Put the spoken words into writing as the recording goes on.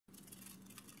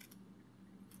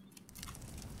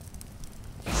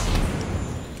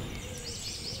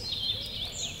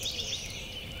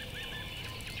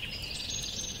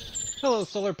Hello,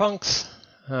 Solarpunks.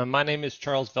 My name is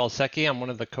Charles Velsecki. I'm one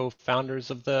of the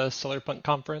co-founders of the Solarpunk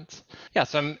conference. Yeah,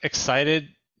 so I'm excited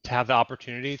to have the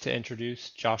opportunity to introduce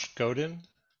Josh Godin.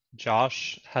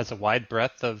 Josh has a wide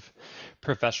breadth of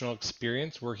professional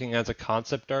experience working as a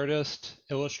concept artist,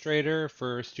 illustrator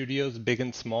for studios big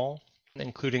and small,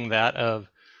 including that of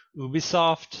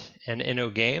Ubisoft and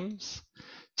InnoGames.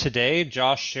 Today,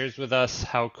 Josh shares with us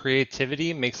how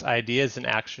creativity makes ideas and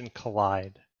action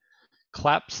collide.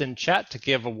 Claps in chat to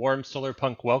give a warm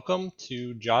Solarpunk welcome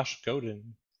to Josh Godin.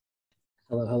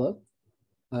 Hello,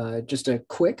 hello. Just a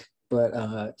quick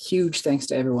but huge thanks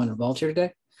to everyone involved here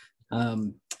today.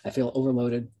 I feel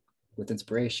overloaded with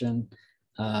inspiration.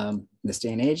 This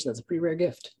day and age, that's a pretty rare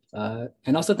gift.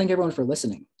 And also thank everyone for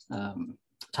listening.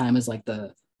 Time is like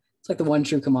the one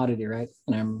true commodity, right?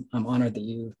 And I'm honored that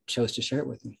you chose to share it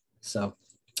with me. So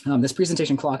this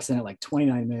presentation clocks in at like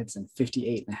 29 minutes and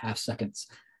 58 and a half seconds.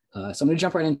 So I'm gonna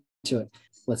jump right into it.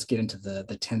 Let's get into the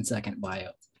 10-second bio.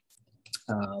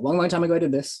 A long time ago, I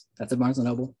did this. That's at Barnes &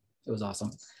 Noble. It was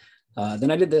awesome.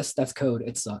 Then I did this. That's code.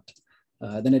 It sucked.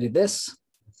 Then I did this,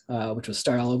 which was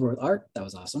start all over with art. That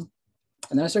was awesome.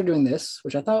 And then I started doing this,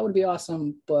 which I thought would be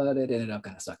awesome, but it ended up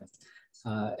kind of sucking.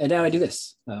 And now I do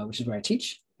this, which is where I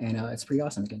teach. And it's pretty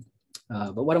awesome again.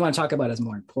 But what I want to talk about is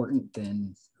more important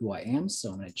than who I am. So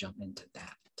I'm going to jump into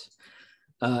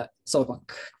that.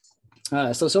 Solarpunk.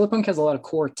 So Solarpunk has a lot of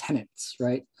core tenets,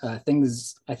 right?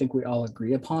 Things I think we all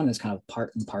agree upon as kind of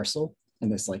part and parcel in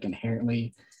this like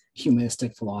inherently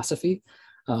humanistic philosophy.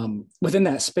 Within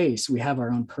that space, we have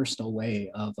our own personal way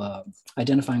of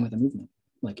identifying with the movement,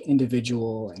 like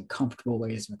individual and comfortable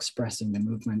ways of expressing the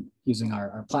movement using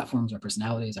our platforms, our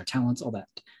personalities, our talents, all that.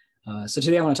 So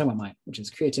today I want to talk about mine, which is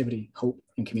creativity, hope,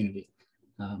 and community.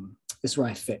 This is where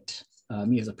I fit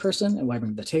me as a person and what I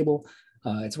bring to the table.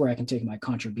 It's where I can take my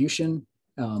contribution,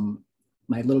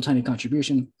 my little tiny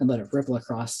contribution, and let it ripple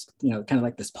across, kind of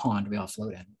like this pond we all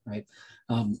float in, right?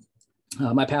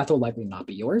 My path will likely not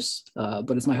be yours,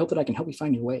 but it's my hope that I can help you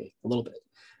find your way a little bit.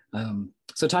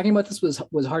 So talking about this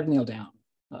was hard to nail down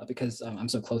because I'm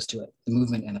so close to it, the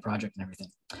movement and the project and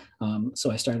everything. So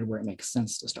I started where it makes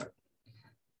sense to start.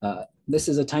 This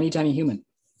is a tiny human.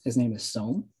 His name is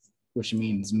Som, which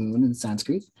means moon in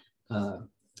Sanskrit.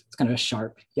 It's kind of a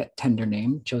sharp yet tender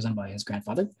name chosen by his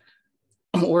grandfather,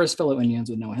 or as fellow Indians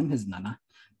would know him, his Nana.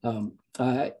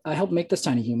 I helped make this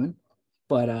tiny human,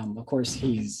 but of course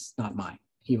he's not mine.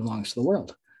 He belongs to the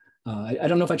world. I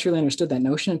don't know if I truly understood that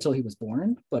notion until he was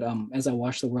born, but as I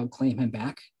watched the world claim him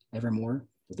back ever more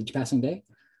with each passing day,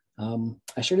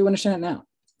 I sure do understand it now.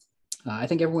 I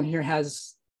think everyone here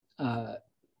has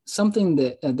something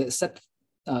that set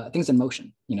things in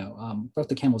motion, broke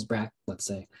the camel's back, let's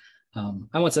say.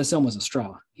 I once assumed was a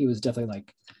straw. He was definitely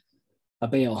like a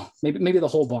bale, maybe the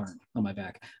whole barn on my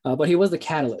back. But he was the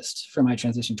catalyst for my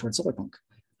transition towards Solarpunk.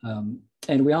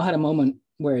 And we all had a moment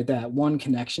where that one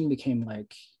connection became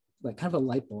like kind of a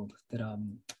light bulb that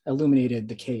illuminated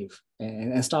the cave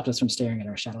and stopped us from staring at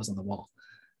our shadows on the wall.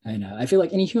 And I feel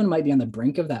like any human might be on the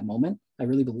brink of that moment. I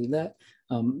really believe that.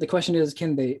 The question is,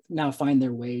 can they now find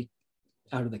their way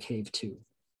out of the cave too?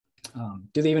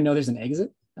 Do they even know there's an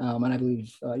exit? And I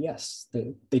believe, yes,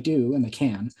 they do and they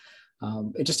can.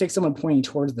 It just takes someone pointing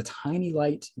towards the tiny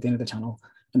light at the end of the tunnel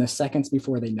and the seconds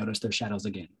before they notice their shadows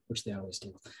again, which they always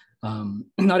do.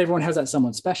 Not everyone has that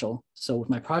someone special. So with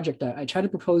my project, I try to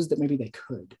propose that maybe they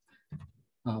could.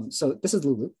 So this is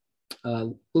Lulu.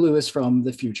 Lulu is from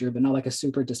the future, but not like a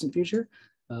super distant future,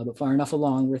 but far enough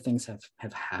along where things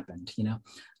have happened,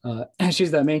 And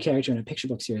she's the main character in a picture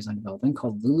book series I'm developing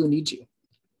called Lulu Needs You.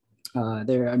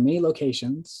 There are many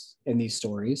locations in these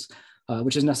stories,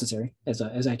 which is necessary as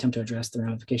I attempt to address the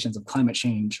ramifications of climate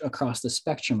change across the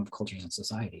spectrum of cultures and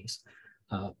societies.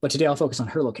 But today I'll focus on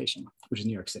her location, which is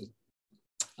New York City.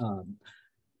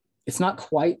 It's not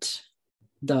quite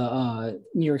the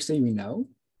New York City we know.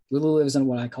 Lulu lives in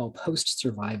what I call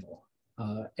post-survival.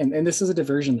 And this is a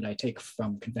diversion that I take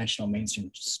from conventional mainstream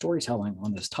storytelling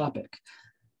on this topic.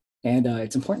 And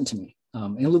it's important to me.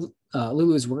 In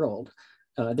Lulu's world,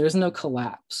 there's no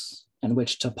collapse in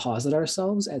which to posit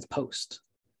ourselves as post.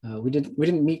 We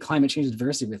didn't meet climate change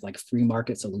adversity with like free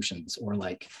market solutions or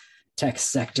like tech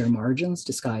sector margins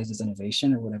disguised as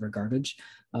innovation or whatever garbage.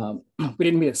 We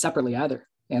didn't meet it separately either,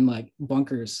 and like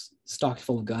bunkers stocked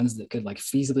full of guns that could like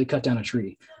feasibly cut down a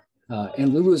tree.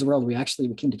 In Lulu's world, we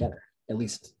came together. At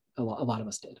least a lot of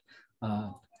us did.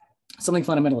 Something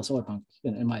fundamental to Solarpunk,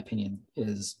 in my opinion,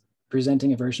 is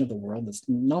presenting a version of the world that's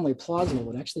not only plausible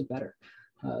but actually better.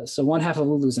 So one half of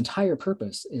Lulu's entire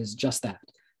purpose is just that,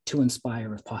 to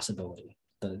inspire with possibility,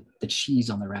 the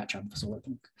cheese on the rat trap of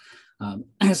Solarpunk.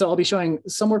 So I'll be showing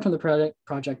some work from the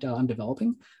project I'm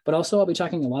developing, but also I'll be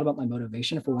talking a lot about my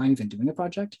motivation for why I'm even doing a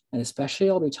project. And especially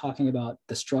I'll be talking about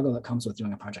the struggle that comes with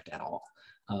doing a project at all,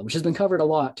 which has been covered a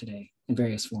lot today in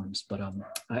various forms. But I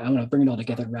want to bring it all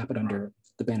together and wrap it under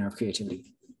the banner of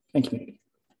creativity and community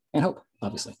and hope,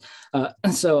 obviously.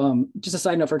 Just a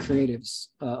side note for creatives,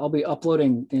 I'll be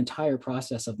uploading the entire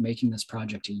process of making this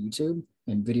project to YouTube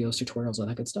and videos, tutorials, all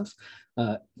that good stuff.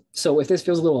 So if this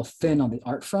feels a little thin on the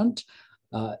art front,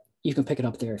 you can pick it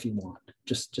up there if you want.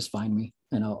 Just find me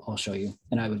and I'll show you.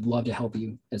 And I would love to help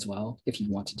you as well if you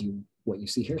want to do what you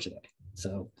see here today.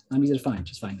 So I'm easy to find,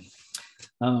 just find me.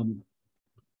 I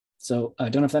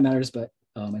don't know if that matters, but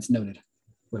it's noted,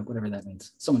 whatever that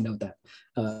means. Someone note that.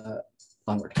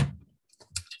 Onward.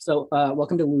 So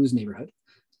welcome to Lulu's neighborhood.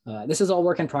 This is all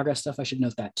work in progress stuff. I should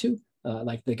note that too.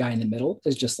 Like the guy in the middle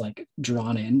is just like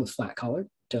drawn in with flat collar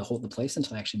to hold the place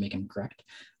until I actually make him correct.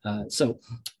 This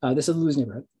is Lulu's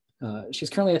neighborhood. She's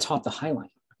currently atop the High Line,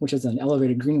 which is an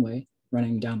elevated greenway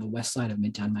running down the west side of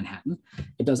Midtown Manhattan.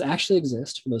 It does actually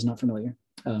exist, for those not familiar.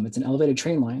 It's an elevated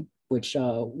train line, which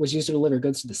was used to deliver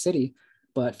goods to the city,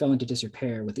 but fell into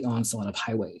disrepair with the onslaught of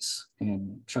highways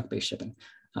and truck-based shipping.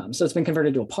 So it's been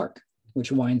converted to a park, which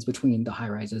winds between the high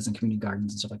rises and community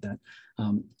gardens and stuff like that.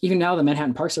 Even now, the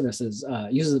Manhattan Park Service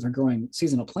uses it for growing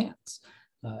seasonal plants.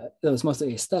 Though it's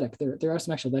mostly aesthetic, there are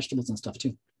some actual vegetables and stuff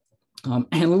too.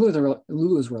 And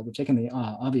Lulu's World, we've taken the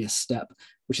obvious step,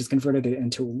 which has converted it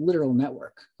into a literal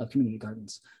network of community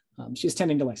gardens. She's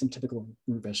tending to like some typical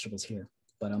root vegetables here,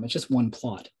 but it's just one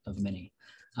plot of many.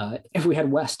 If we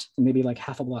head west and maybe like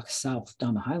half a block south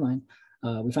down the High Line,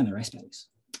 we find the rice paddies.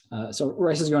 So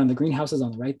rice is grown in the greenhouses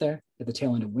on the right there at the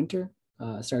tail end of winter,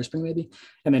 start of spring maybe,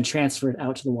 and then transferred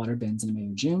out to the water bins in May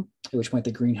or June, at which point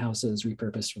the greenhouse is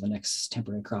repurposed for the next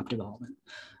temporary crop development.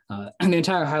 And the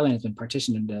entire highland has been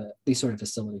partitioned into these sort of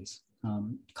facilities.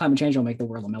 Climate change will make the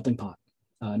world a melting pot.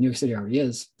 New York City already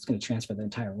is. It's going to transfer the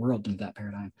entire world into that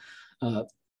paradigm.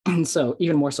 And so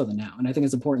even more so than now. And I think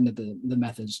it's important that the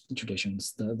methods, the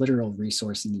traditions, the literal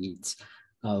resource needs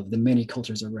of the many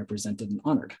cultures are represented and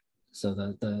honored. So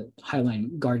the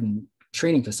Highline Garden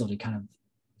training facility kind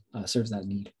of serves that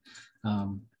need.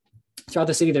 Throughout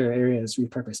the city, there are areas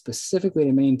repurposed specifically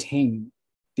to maintain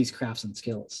these crafts and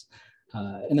skills.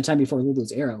 In the time before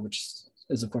Lulu's era, which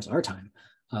is of course our time,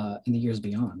 in the years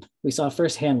beyond, we saw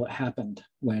firsthand what happened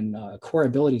when core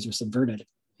abilities were subverted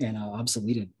and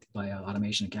obsoleted by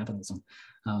automation and capitalism.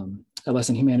 A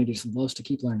lesson humanity loves to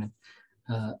keep learning.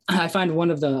 I find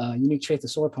one of the unique traits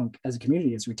of Solarpunk as a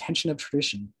community is retention of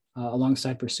tradition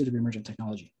alongside pursuit of emergent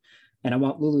technology. And I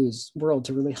want Lulu's World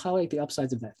to really highlight the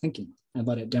upsides of that thinking and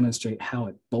let it demonstrate how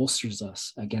it bolsters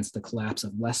us against the collapse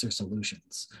of lesser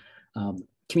solutions.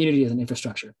 Community is an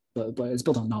infrastructure, but it's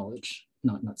built on knowledge,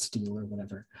 not steel or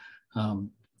whatever.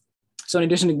 So in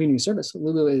addition to community service,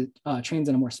 Lulu trains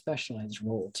in a more specialized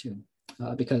role too,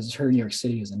 because her New York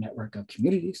City is a network of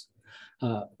communities.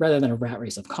 Rather than a rat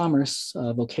race of commerce,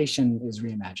 vocation is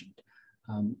reimagined.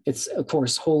 It's, of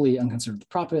course, wholly unconcerned with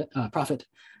profit,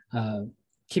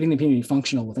 keeping the community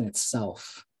functional within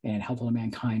itself and helpful to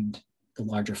mankind, the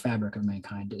larger fabric of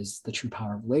mankind, is the true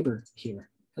power of labor here,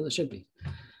 as it should be.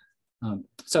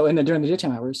 During the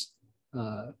daytime hours,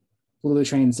 Lulu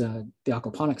trains the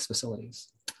aquaponics facilities.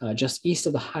 Just east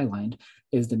of the High Line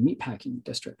is the meatpacking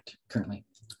district currently.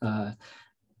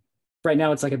 Right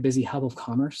now, it's like a busy hub of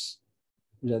commerce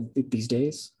these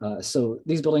days. So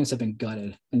these buildings have been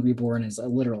gutted and reborn as a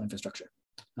literal infrastructure.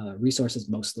 Resources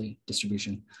mostly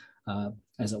distribution,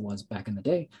 as it was back in the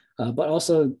day, but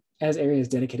also as areas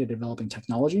dedicated to developing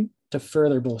technology to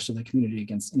further bolster the community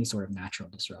against any sort of natural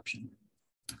disruption.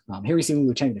 Here we see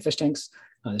Lulu tending the fish tanks.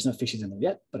 There's no fishes in there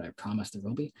yet, but I promise there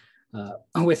will be,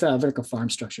 with vertical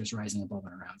farm structures rising above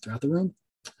and around throughout the room.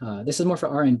 This is more for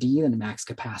R&D than max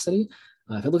capacity.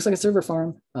 If it looks like a server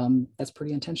farm, that's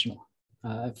pretty intentional.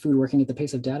 Food working at the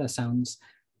pace of data sounds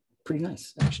pretty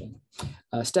nice, actually.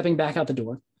 Stepping back out the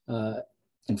door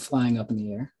and flying up in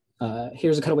the air,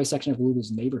 here's a cutaway section of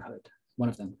Lulu's neighborhood, one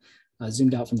of them,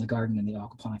 zoomed out from the garden and the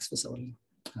aquaponics facility.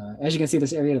 As you can see,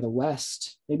 this area to the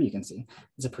west, maybe you can see,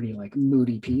 it's a pretty like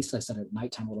moody piece. I said at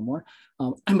nighttime a little more.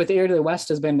 But the area to the west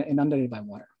has been inundated by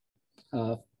water,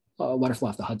 water flow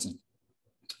off the Hudson,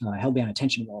 held behind a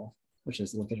tension wall, which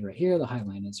is located right here. The High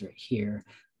Line is right here.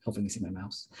 Hopefully you can see my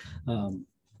mouse.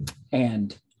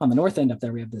 And on the north end up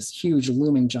there, we have this huge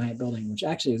looming giant building, which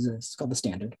actually is called the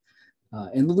Standard.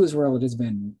 In Lulu's World, it has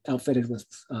been outfitted with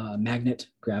magnet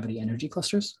gravity energy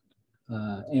clusters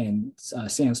and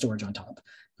sand storage on top.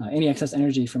 Any excess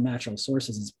energy from natural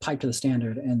sources is piped to the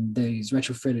Standard, and these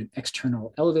retrofitted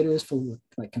external elevators filled with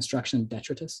like construction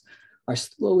detritus are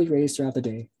slowly raised throughout the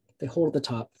day. They hold at the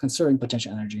top, conserving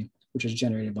potential energy, which is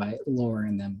generated by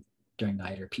lowering them during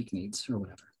night or peak needs or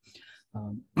whatever.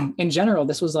 In general,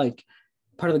 this was like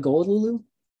part of the goal of Lulu,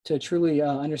 to truly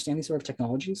understand these sort of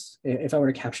technologies. If I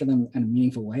were to capture them in a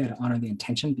meaningful way, I'd honor the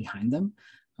intention behind them.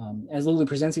 As Lulu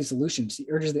presents these solutions, he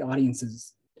urges the audience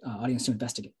to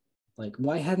investigate. Like,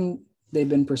 why hadn't they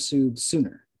been pursued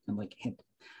sooner? And like, hint.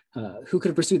 Who could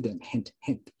have pursued them? Hint,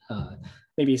 hint.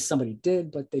 Maybe somebody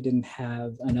did, but they didn't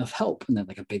have enough help. And then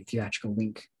like a big theatrical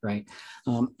wink, right?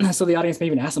 So the audience may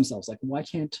even ask themselves, like, why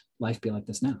can't life be like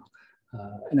this now?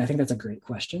 And I think that's a great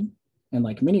question. And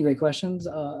like many great questions,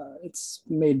 it's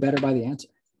made better by the answer.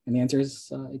 And the answer is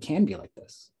it can be like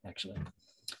this, actually.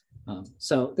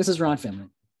 So this is Ron Finley.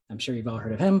 I'm sure you've all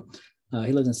heard of him.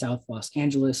 He lived in South Los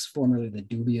Angeles, formerly the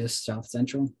dubious South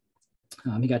Central.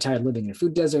 He got tired of living in a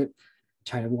food desert,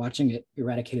 tired of watching it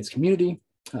eradicate his community.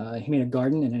 He made a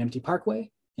garden in an empty parkway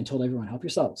and told everyone, help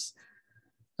yourselves.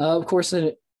 Of course,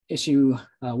 an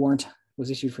warrant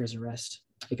was issued for his arrest.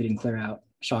 He could even clear out.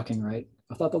 Shocking, right?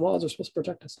 I thought the walls were supposed to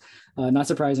protect us. Not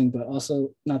surprising, but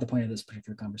also not the point of this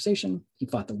particular conversation. He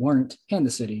fought the warrant and the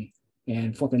city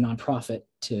and formed a nonprofit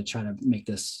to try to make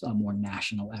this a more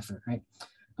national effort, right?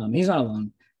 He's not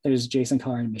alone. There's Jason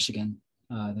Carr in Michigan.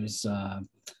 There's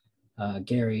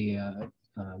Gary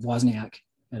Wozniak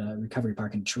at a recovery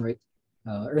park in Detroit.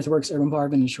 Earthworks Urban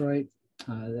Barb in Detroit.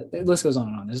 The list goes on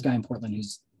and on. There's a guy in Portland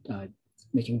who's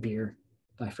making beer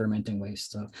by fermenting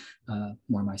waste, so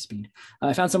more my speed.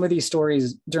 I found some of these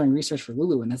stories during research for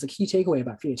Lulu, and that's a key takeaway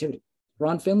about creativity.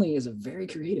 Ron Finley is a very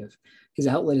creative. His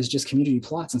outlet is just community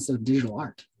plots instead of digital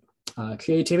art.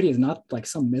 Creativity is not like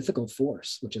some mythical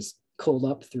force, which is coiled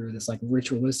up through this like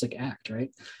ritualistic act,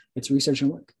 right? It's research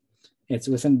and work. It's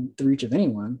within the reach of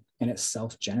anyone, and it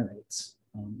self-generates.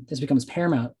 This becomes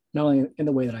paramount, not only in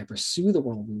the way that I pursue the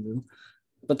world of Lulu,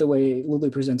 but the way Lulu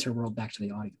presents her world back to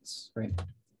the audience, right?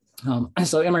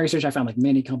 So in my research, I found like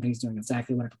many companies doing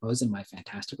exactly what I proposed in my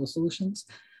fantastical solutions.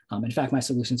 In fact, my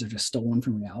solutions are just stolen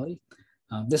from reality.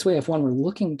 This way, if one were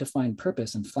looking to find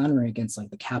purpose and floundering against like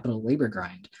the capital labor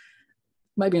grind,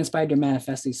 might be inspired to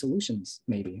manifest these solutions,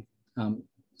 maybe.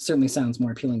 Certainly sounds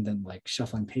more appealing than like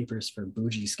shuffling papers for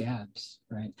bougie scabs,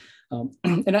 right?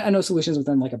 And I know solutions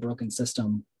within like a broken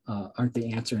system aren't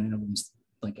the answer in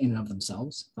and of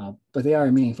themselves, but they are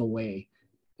a meaningful way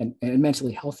and a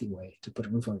mentally healthy way to put a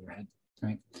roof over your head,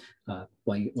 right?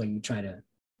 While you try to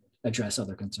address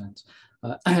other concerns.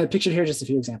 I have pictured here just a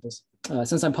few examples.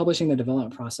 Since I'm publishing the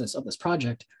development process of this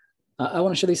project, I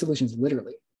want to show these solutions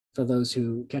literally for those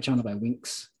who catch on by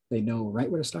winks. They know right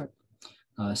where to start.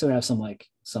 So we have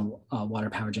some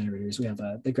water power generators. We have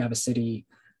the Gravicity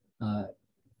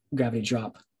gravity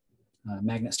drop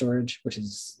magnet storage, which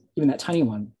is even that tiny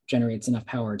one generates enough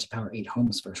power to power 8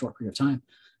 homes for a short period of time.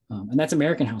 And that's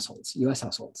American households, US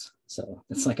households. So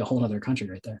it's like a whole other country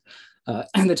right there.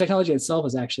 And the technology itself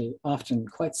is actually often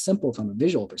quite simple from a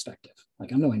visual perspective.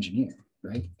 Like I'm no engineer,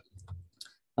 right?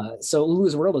 So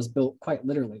Lulu's world is built quite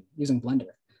literally using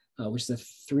Blender, which is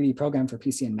a 3D program for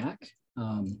PC and Mac.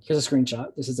 Here's a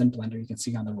screenshot. This is in Blender. You can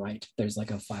see on the right, there's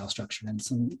like a file structure and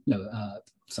some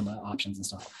options and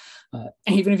stuff.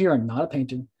 And even if you are not a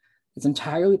painter, it's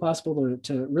entirely possible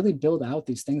to really build out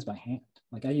these things by hand.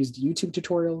 Like I used YouTube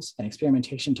tutorials and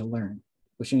experimentation to learn,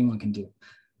 which anyone can do.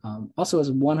 Also is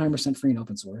 100% free and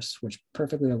open source, which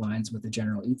perfectly aligns with the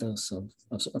general ethos of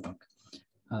Solarpunk.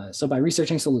 So by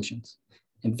researching solutions,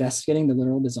 investigating the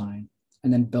literal design,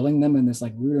 and then building them in this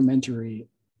like rudimentary,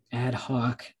 ad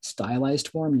hoc, stylized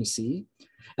form you see,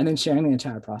 and then sharing the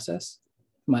entire process,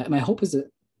 my hope is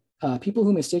that people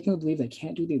who mistakenly believe they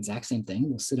can't do the exact same thing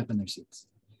will sit up in their seats.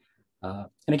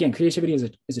 And again, creativity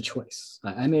is a choice.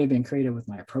 I may have been creative with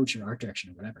my approach or art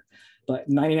direction or whatever, but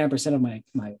 99% of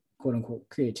my quote unquote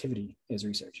creativity is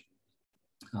research.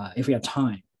 If we have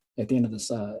time at the end of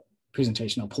this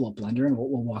presentation, I'll pull up Blender and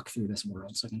we'll walk through this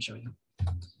world so I can show you.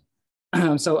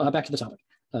 So back to the topic.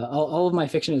 All of my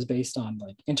fiction is based on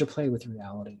like interplay with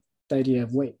reality. The idea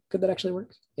of, wait, could that actually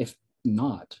work? If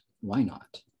not, why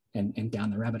not? And down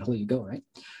the rabbit hole you go, right?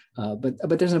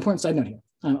 But there's an important side note here.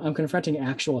 I'm confronting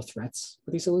actual threats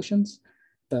with these solutions.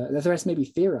 The threats may be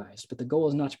theorized, but the goal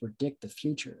is not to predict the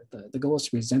future. The goal is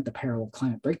to present the peril of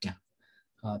climate breakdown,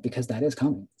 because that is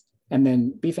coming. And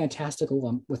then be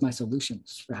fantastical with my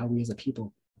solutions for how we as a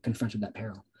people confronted that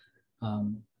peril.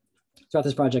 Throughout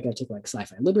this project, I took like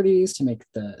sci-fi liberties to make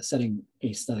the setting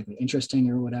aesthetically interesting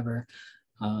or whatever.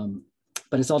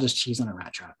 But it's all just cheese on a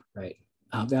rat trap, right?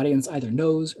 The audience either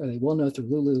knows or they will know through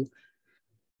Lulu.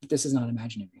 This is not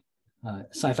imaginary.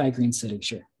 Sci-fi green city,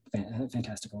 sure.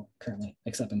 fantastical currently,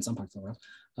 except in some parts of the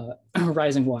world.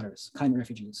 Rising waters, climate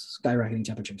refugees, skyrocketing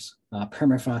temperatures,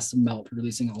 permafrost melt,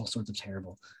 releasing all sorts of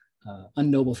terrible,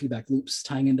 unknown feedback loops,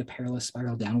 tying into perilous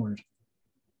spiral downward.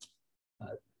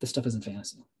 This stuff isn't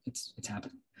fantasy. It's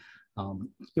happening.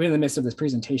 Even in the midst of this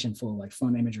presentation full of like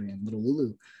fun imagery and little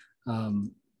Lulu,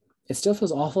 it still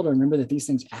feels awful to remember that these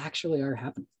things actually are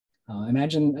happening.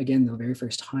 Imagine again the very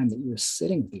first time that you were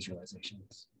sitting with these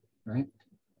realizations, right?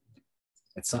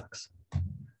 It sucks.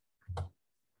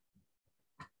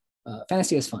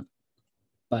 Fantasy is fun,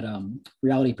 but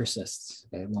reality persists.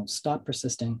 It won't stop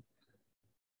persisting.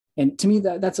 And to me,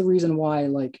 that's a reason why,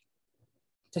 like,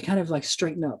 to kind of like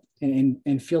straighten up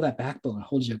and feel that backbone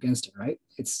hold you against it, right?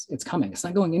 It's coming. It's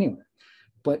not going anywhere,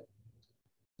 but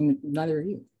neither are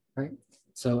you, right?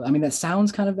 So, I mean, that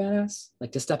sounds kind of badass,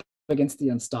 like to step against the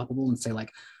unstoppable and say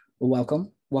like, well,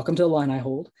 welcome to the line I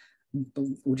hold.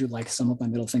 Would you like some of my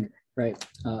middle finger, right?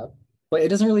 But it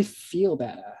doesn't really feel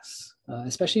badass,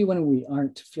 especially when we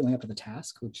aren't feeling up to the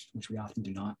task, which we often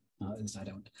do not, at least I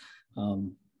don't.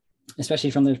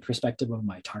 Especially from the perspective of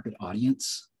my target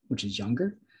audience, which is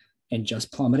younger, and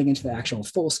just plummeting into the actual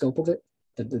full scope of it,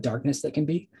 the darkness that can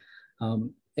be,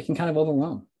 it can kind of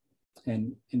overwhelm.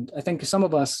 And I think some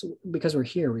of us, because we're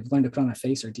here, we've learned to put on a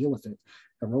face or deal with it,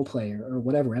 or role play or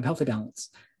whatever. We have healthy balance.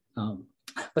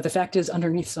 But the fact is,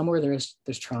 underneath somewhere there's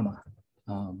trauma.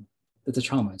 It's a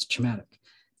trauma. It's traumatic,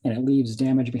 and it leaves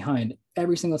damage behind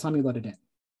every single time you let it in,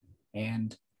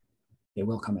 and it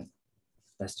will come in.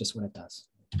 That's just what it does.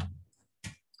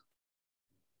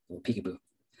 Little peekaboo.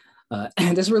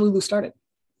 And this is where Lulu started.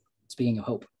 Speaking of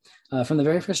hope, from the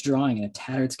very first drawing in a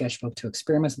tattered sketchbook to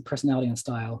experiments with personality and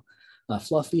style,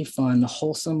 fluffy, fun,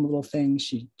 wholesome little thing,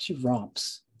 she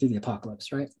romps through the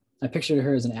apocalypse, right? I pictured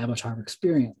her as an avatar of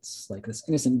experience, like this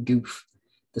innocent goof,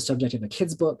 the subject of a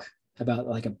kid's book about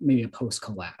like maybe a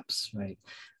post-collapse, right?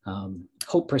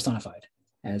 Hope personified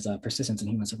as persistence in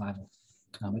human survival.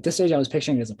 At this stage, I was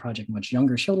picturing it as a project much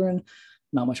younger children,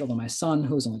 not much older than my son,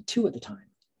 who was only 2 at the time.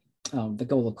 The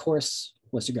goal, of course,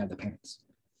 was to grab the parents,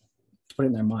 to put it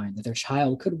in their mind that their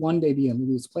child could one day be in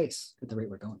Lulu's place at the rate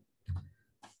we're going.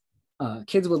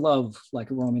 Kids would love like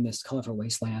roaming this colorful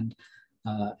wasteland.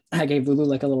 I gave Lulu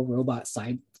like a little robot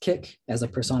sidekick as a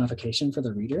personification for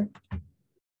the reader.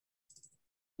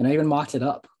 And I even mocked it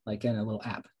up like in a little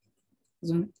app.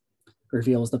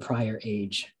 Reveals the prior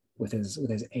age with his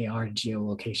AR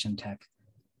geolocation tech.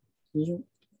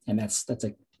 And that's a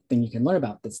thing you can learn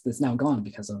about that's now gone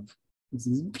because of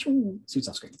suits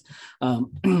off screen.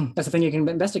 That's the thing you can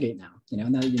investigate now.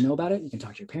 Now that you know about it, you can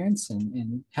talk to your parents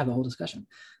and have a whole discussion.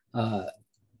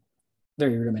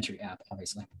 Very rudimentary app,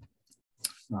 obviously.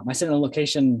 I sit in a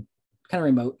location kind of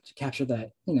remote to capture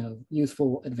that,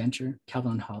 youthful adventure,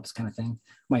 Calvin and Hobbes kind of thing.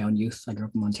 My own youth. I grew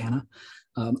up in Montana.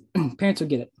 Parents would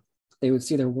get it. They would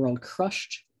see their world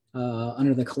crushed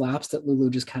under the collapse that Lulu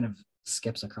just kind of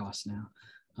skips across now.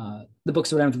 The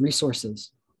books would have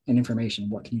resources and information.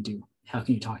 What can you do? How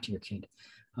can you talk to your kid?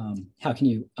 How can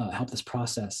you help this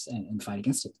process and fight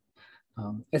against it?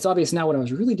 It's obvious now what I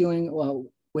was really doing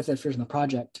with that version of the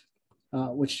project,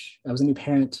 which I was a new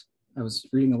parent. I was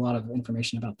reading a lot of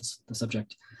information about the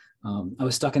subject. I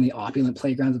was stuck in the opulent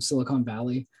playgrounds of Silicon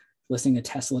Valley, listening to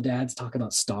Tesla dads talk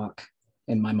about stock.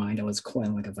 In my mind, I was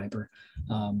coiling like a viper.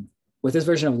 With this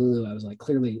version of Lulu, I was like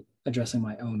clearly addressing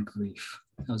my own grief.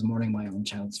 I was mourning my own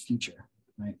child's future,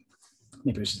 right?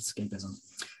 Maybe it was just escapism.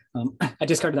 I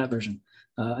discarded that version.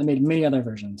 I made many other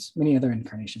versions, many other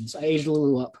incarnations. I aged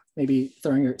Lulu up. Maybe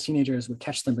throwing her teenagers would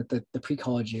catch them at the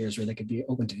pre-college years where they could be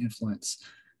open to influence.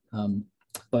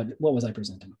 But what was I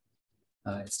presenting?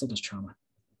 It's still just trauma.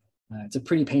 It's a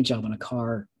pretty paint job on a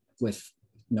car with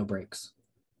no brakes.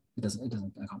 It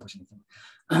doesn't accomplish anything.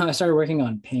 I started working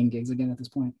on paying gigs again at this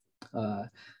point.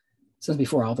 Since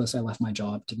before all this, I left my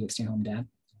job to be a stay-at-home dad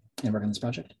and work on this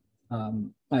project.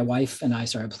 My wife and I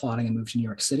started plotting a move to New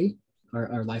York City,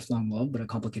 our lifelong love, but a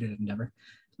complicated endeavor.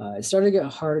 It started to get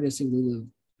harder to see Lulu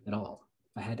at all.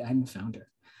 I hadn't found her,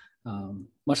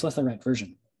 much less the right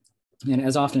version. And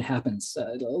as often happens,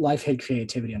 life hid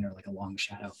creativity under like a long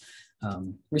shadow.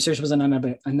 Research was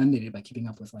inundated by keeping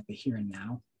up with like the here and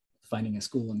now, finding a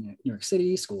school in New York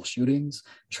City, school shootings,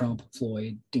 Trump,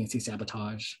 Floyd, DNC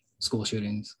sabotage, school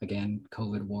shootings, again,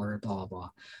 COVID, war, blah, blah,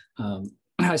 blah.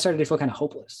 I started to feel kind of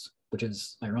hopeless, which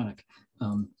is ironic,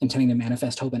 intending to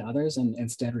manifest hope in others and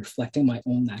instead reflecting my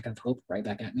own lack of hope right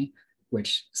back at me,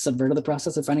 which subverted the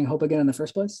process of finding hope again in the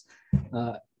first place.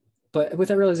 But with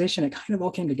that realization, it kind of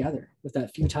all came together with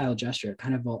that futile gesture.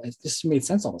 It just made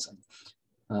sense all of a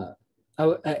sudden.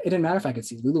 It didn't matter if I could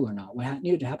see Lulu or not. What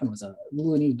needed to happen was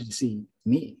Lulu needed to see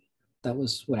me. that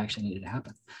was what actually needed to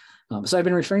happen. So I've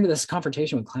been referring to this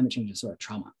confrontation with climate change as sort of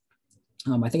trauma.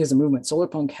 I think as a movement,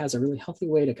 Solarpunk has a really healthy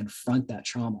way to confront that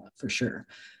trauma for sure.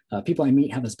 People I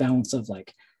meet have this balance of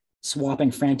like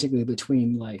swapping frantically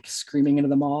between like screaming into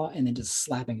the maw and then just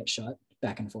slapping it shut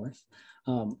back and forth.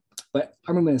 But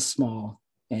our movement is small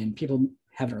and people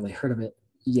haven't really heard of it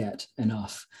yet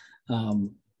enough.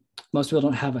 Most people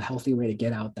don't have a healthy way to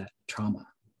get out that trauma.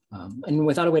 And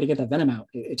without a way to get that venom out,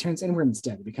 it turns inward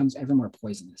instead. It becomes ever more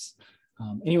poisonous.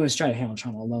 Anyone who's trying to handle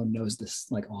trauma alone knows this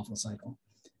like awful cycle.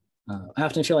 I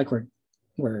often feel like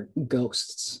we're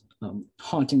ghosts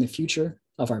haunting the future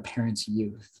of our parents'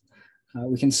 youth.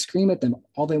 We can scream at them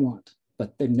all they want,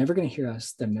 but they're never going to hear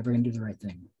us. They're never going to do the right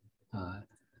thing.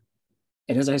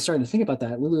 And as I started to think about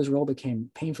that, Lulu's role became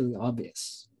painfully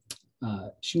obvious.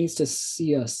 She needs to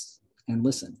see us and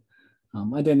listen.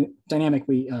 A dynamic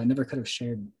we never could have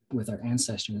shared with our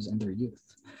ancestors and their youth.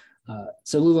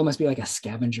 So Lulu must be like a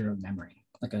scavenger of memory,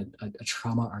 like a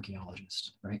trauma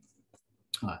archaeologist, right?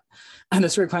 And the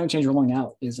story of climate change rolling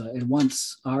out is at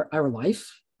once our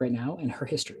life right now and her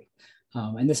history.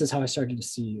 And this is how I started to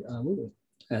see Lulu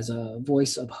as a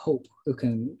voice of hope who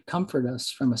can comfort us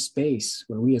from a space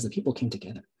where we as a people came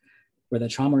together, where the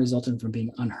trauma resulting from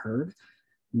being unheard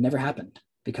never happened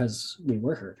because we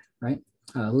were heard, right?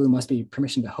 Lulu must be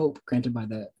permission to hope granted by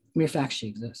the mere fact she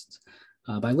exists.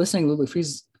 By listening, Lulu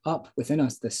frees up within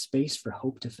us the space for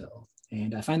hope to fill.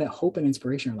 And I find that hope and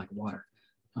inspiration are like water.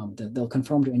 They'll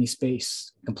conform to any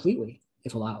space completely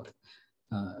if allowed.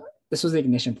 This was the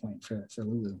ignition point for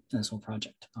Lulu in this whole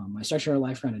project. I structured her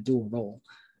life around a dual role.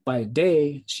 By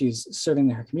day, she's serving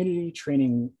her community,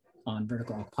 training on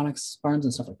vertical aquaponics farms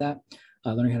and stuff like that,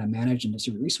 learning how to manage and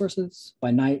distribute resources.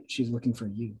 By night, she's looking for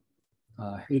you.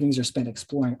 Her evenings are spent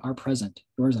exploring our present,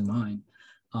 yours and mine.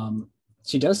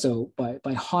 She does so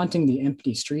by haunting the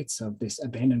empty streets of these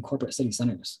abandoned corporate city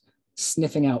centers,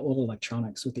 sniffing out old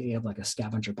electronics with the aid of like a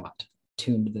scavenger bot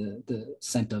tuned to the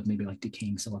scent of maybe like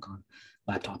decaying silicon,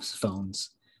 laptops,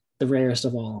 phones, the rarest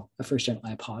of all, a first-gen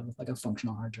iPod with like a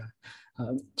functional hard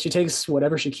drive. She takes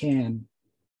whatever she can,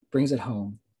 brings it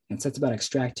home, and sets about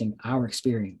extracting our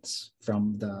experience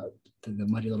from the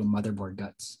muddy little motherboard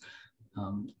guts.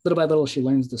 Little by little, she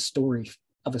learns the story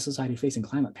of a society facing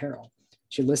climate peril.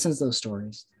 She listens to those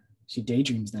stories. She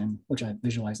daydreams them, which I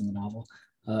visualize in the novel.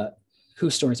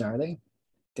 Whose stories are they?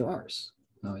 They're ours,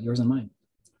 yours and mine.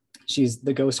 She's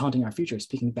the ghost haunting our future,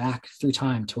 speaking back through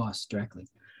time to us directly.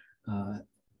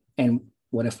 And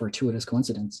what if fortuitous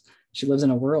coincidence? She lives in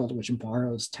a world which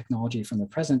borrows technology from the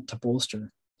present to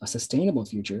bolster a sustainable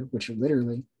future, which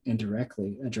literally and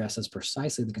directly addresses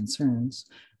precisely the concerns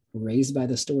raised by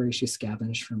the story she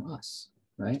scavenged from us,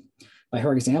 right? By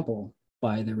her example,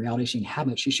 by the reality she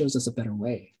inhabits, she shows us a better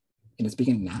way, and it's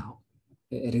beginning now.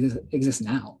 It exists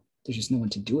now. There's just no one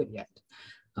to do it yet.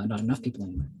 Not enough people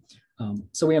anyway.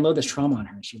 So we unload this trauma on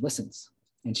her, and she listens,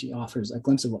 and she offers a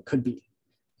glimpse of what could be.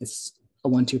 It's a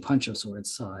 1-2 punch of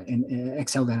sorts, and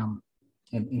exhale venom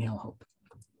and inhale hope.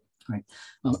 All right.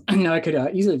 Now I could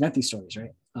easily invent these stories,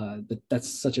 right? But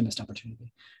that's such a missed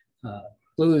opportunity.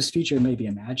 Lulu's future may be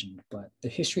imagined, but the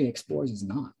history it explores is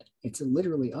not. It's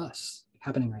literally us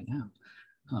happening right now.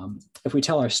 If we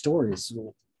tell our stories,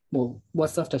 well,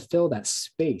 what's left to fill that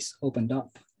space opened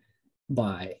up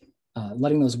by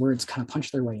letting those words kind of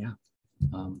punch their way out?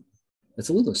 It's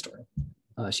a Lulu story.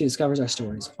 She discovers our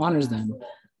stories, honors them,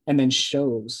 and then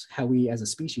shows how we as a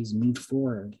species moved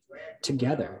forward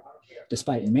together,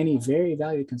 despite many very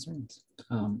valued concerns.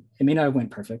 It may not have went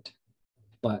perfect,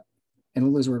 but in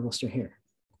Lulu's word, we're still here.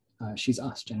 She's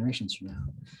us generations from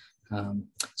now.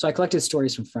 So I collected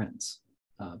stories from friends.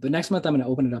 But next month, I'm going to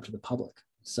open it up to the public.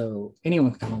 So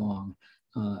anyone can come along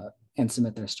and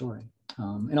submit their story.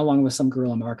 And along with some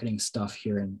guerrilla marketing stuff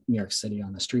here in New York City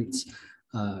on the streets,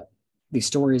 these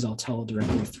stories I'll tell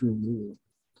directly through Lulu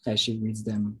as she reads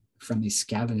them from these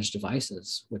scavenged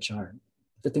devices, which are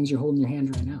the things you're holding in your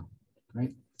hand right now,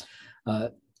 right?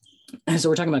 So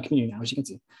we're talking about community now, as you can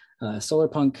see.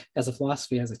 Solarpunk as a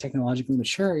philosophy, as a technologically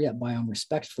mature yet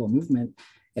biome-respectful movement,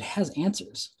 it has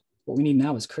answers. What we need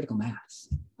now is critical mass,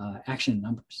 action in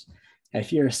numbers. And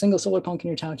if you're a single Solarpunk in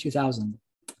your town 2000,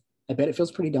 I bet it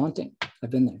feels pretty daunting.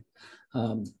 I've been there.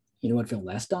 You know what would feel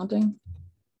less daunting?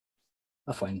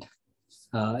 A friend.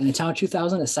 In a town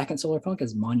 2000, a second Solarpunk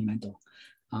is monumental.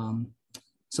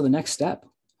 So the next step,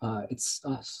 it's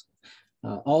us.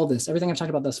 All this, everything I've talked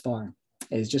about thus far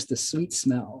is just the sweet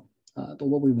smell. But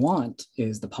what we want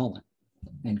is the pollen,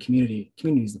 and community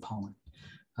is the pollen.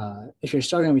 If you're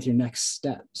struggling with your next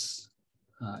steps,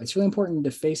 it's really important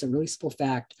to face a really simple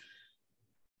fact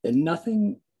that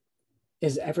nothing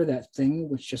is ever that thing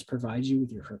which just provides you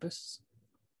with your purpose,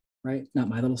 right? Not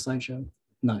my little slideshow,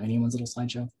 not anyone's little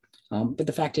slideshow. But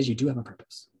the fact is, you do have a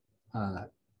purpose.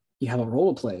 You have a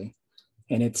role to play,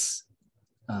 and it's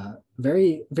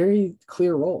very, very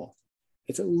clear role.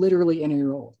 It's literally in your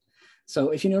role.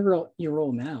 So if you know your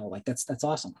role now, like that's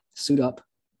awesome. Suit up,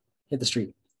 hit the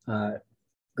street.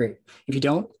 Great. If you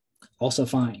don't, also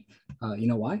fine. You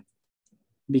know why?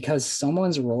 Because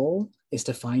someone's role is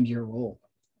to find your role,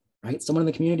 right? Someone in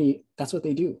the community, that's what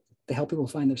they do. They help people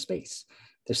find their space.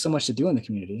 There's so much to do in the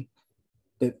community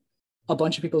that a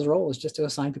bunch of people's role is just to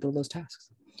assign people those tasks.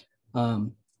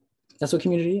 That's what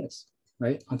community is,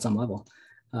 right? On some level.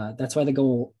 That's why the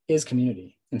goal is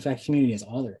community. In fact, community is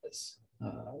all there is.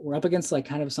 We're up against like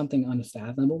kind of something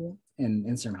unfathomable and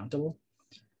insurmountable.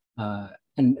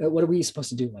 And what are we supposed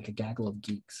to do? Like a gaggle of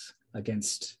geeks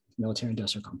against military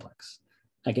industrial complex,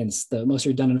 against the most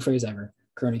redundant phrase ever,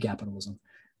 crony capitalism,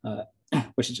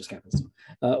 which is just capitalism.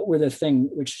 We're the thing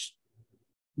which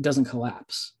doesn't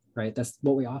collapse, right? That's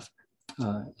what we offer.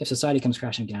 If society comes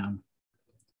crashing down,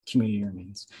 community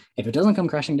remains. If it doesn't come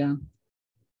crashing down,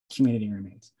 community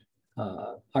remains.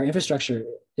 Our infrastructure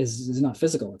is not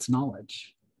physical, it's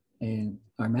knowledge. And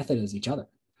our method is each other.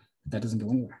 That doesn't go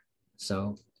anywhere.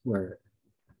 So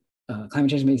climate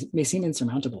change may seem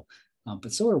insurmountable,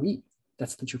 but so are we.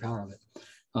 That's the true power of it.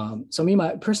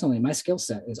 So personally, my skill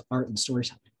set is art and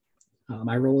storytelling.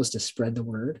 My role is to spread the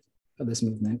word of this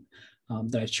movement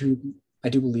that I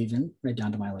do believe in, right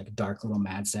down to my like dark little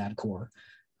mad sad core.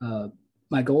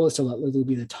 My goal is to let Lulu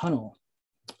be the tunnel,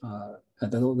 the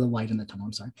light in the tunnel,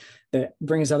 I'm sorry, that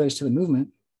brings others to the movement,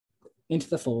 into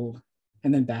the fold,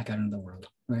 and then back out into the world,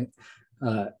 right?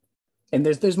 And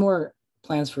there's more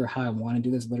plans for how I want to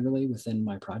do this literally within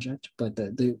my project, but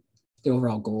the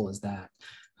overall goal is that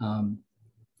one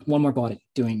more body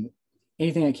doing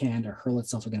anything it can to hurl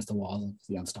itself against the wall of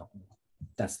the unstoppable.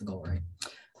 That's the goal,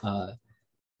 right?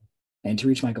 And to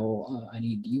reach my goal, I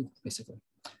need you, basically.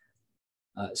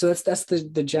 So that's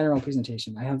the general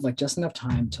presentation. I have like just enough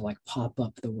time to like pop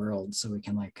up the world so we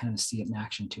can like kind of see it in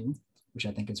action too, which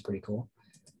I think is pretty cool.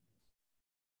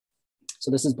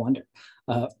 So this is Blender.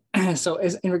 So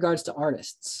in regards to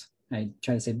artists, I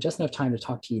try to save just enough time to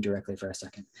talk to you directly for a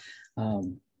second.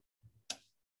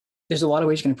 There's a lot of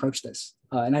ways you can approach this.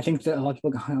 And I think that a lot of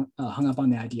people hung up on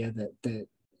the idea that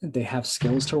they have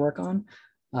skills to work on.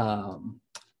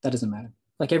 That doesn't matter.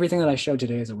 Like everything that I showed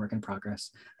today is a work in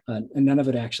progress. And none of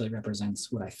it actually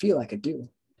represents what I feel I could do.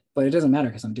 But it doesn't matter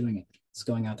because I'm doing it. It's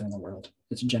going out there in the world.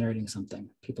 It's generating something.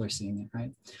 People are seeing it,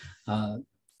 right?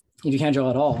 If you can't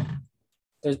draw at all,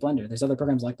 there's Blender. There's other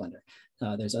programs like Blender.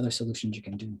 There's other solutions you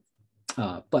can do.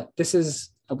 But this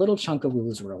is a little chunk of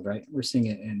Lulu's world, right? We're seeing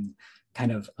it in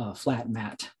kind of flat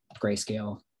matte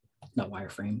grayscale, not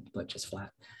wireframe, but just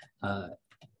flat.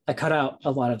 I cut out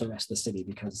a lot of the rest of the city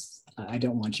because I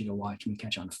don't want you to watch me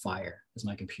catch on fire as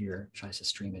my computer tries to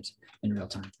stream it in real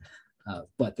time.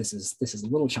 But this is a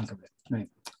little chunk of it, right?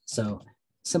 So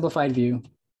simplified view,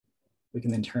 we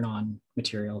can then turn on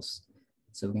materials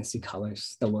so we can see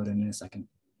colors. They'll load in a second,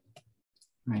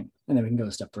 right? And then we can go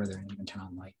a step further and even turn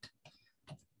on light.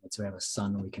 So we have a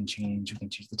sun we can change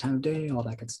the time of day, all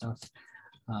that good stuff.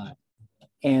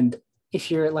 And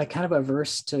if you're like kind of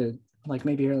averse to like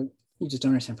maybe you just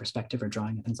don't understand perspective or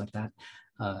drawing and things like that,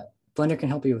 Blender can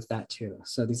help you with that too.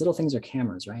 So these little things are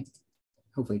cameras, right?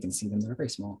 Hopefully you can see them, they're very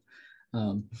small.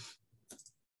 But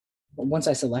once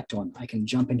I select one, I can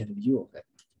jump into the view of it,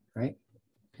 right?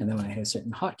 And then when I hit a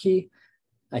certain hotkey,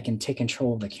 I can take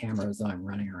control of the camera as though I'm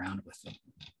running around with it,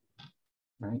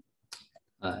 right?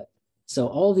 So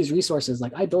all of these resources,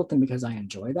 like I built them because I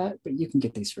enjoy that, but you can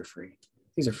get these for free.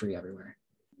 These are free everywhere.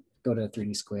 Go to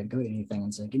 3D Squid, go to anything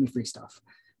and say, give me free stuff.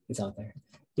 It's out there.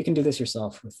 You can do this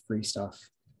yourself with free stuff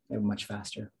much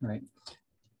faster, right?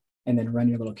 And then run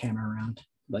your little camera around.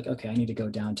 Like, okay, I need to go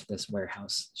down to this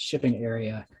warehouse shipping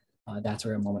area. That's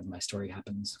where a moment in my story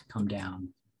happens. Come down,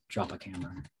 drop a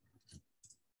camera,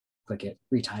 click it,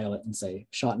 retitle it and say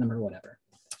shot number, whatever,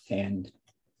 and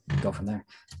go from there.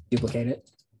 Duplicate it.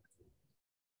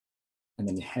 And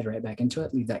then you head right back into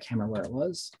it, leave that camera where it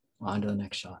was, on to the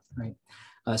next shot, right?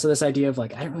 So this idea of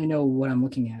like, I don't really know what I'm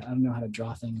looking at. I don't know how to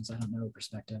draw things. I don't know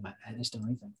perspective. I just don't know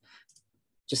anything.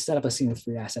 Just set up a scene with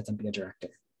free assets and be a director.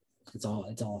 It's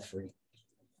all free.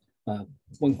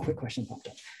 One quick question popped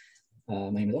up.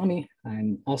 My name is Ami.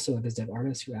 I'm also a biz dev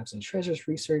artist who absolutely treasures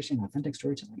research and authentic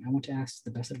storytelling. I want to ask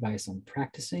the best advice on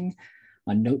practicing,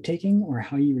 on note-taking, or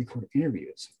how you record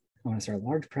interviews. I want to start a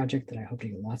large project that I hope to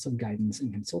get lots of guidance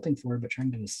and consulting for, but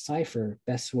trying to decipher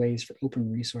best ways for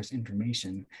open resource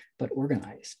information, but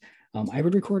organized. I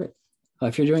would record it.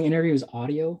 If you're doing interviews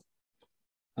audio,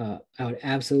 I would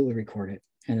absolutely record it.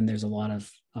 And then there's a lot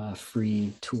of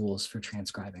free tools for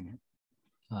transcribing it.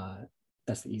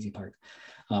 That's the easy part.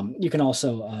 You can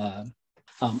also,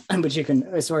 but you can,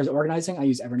 as far as organizing, I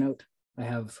use Evernote. I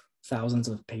have thousands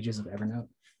of pages of Evernote.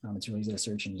 It's really easy to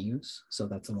search and use. So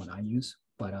that's the one I use.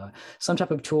 But some type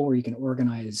of tool where you can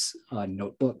organize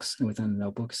notebooks, and within the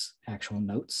notebooks, actual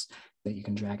notes that you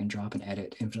can drag and drop and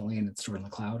edit infinitely, and it's stored in the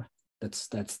cloud. That's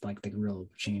like the real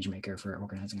change maker for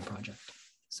organizing a project.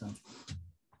 So,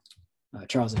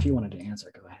 Charles, if you wanted to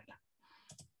answer, go ahead.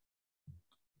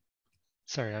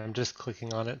 Sorry, I'm just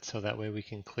clicking on it so that way we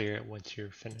can clear it once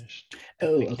you're finished.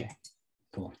 Oh, Thank okay, you.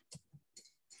 cool.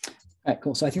 All right,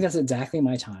 cool. So I think that's exactly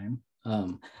my time.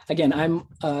 Again, I'm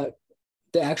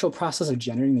the actual process of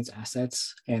generating these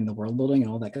assets and the world building and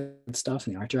all that good stuff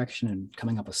and the art direction and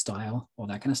coming up with style, all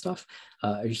that kind of stuff,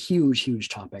 are huge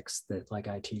topics that like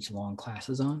I teach long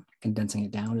classes on. Condensing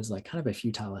it down is like kind of a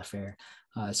futile affair.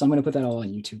 So I'm going to put that all on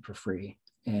YouTube for free.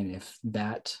 And if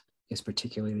that is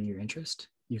particularly your interest,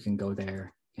 you can go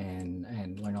there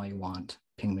and learn all you want.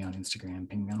 Ping me on Instagram,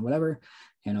 ping me on whatever,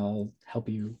 and I'll help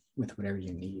you with whatever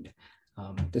you need.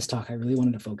 This talk, I really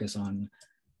wanted to focus on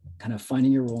kind of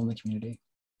finding your role in the community,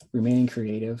 remaining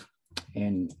creative,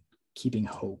 and keeping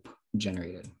hope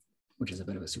generated, which is a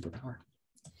bit of a superpower.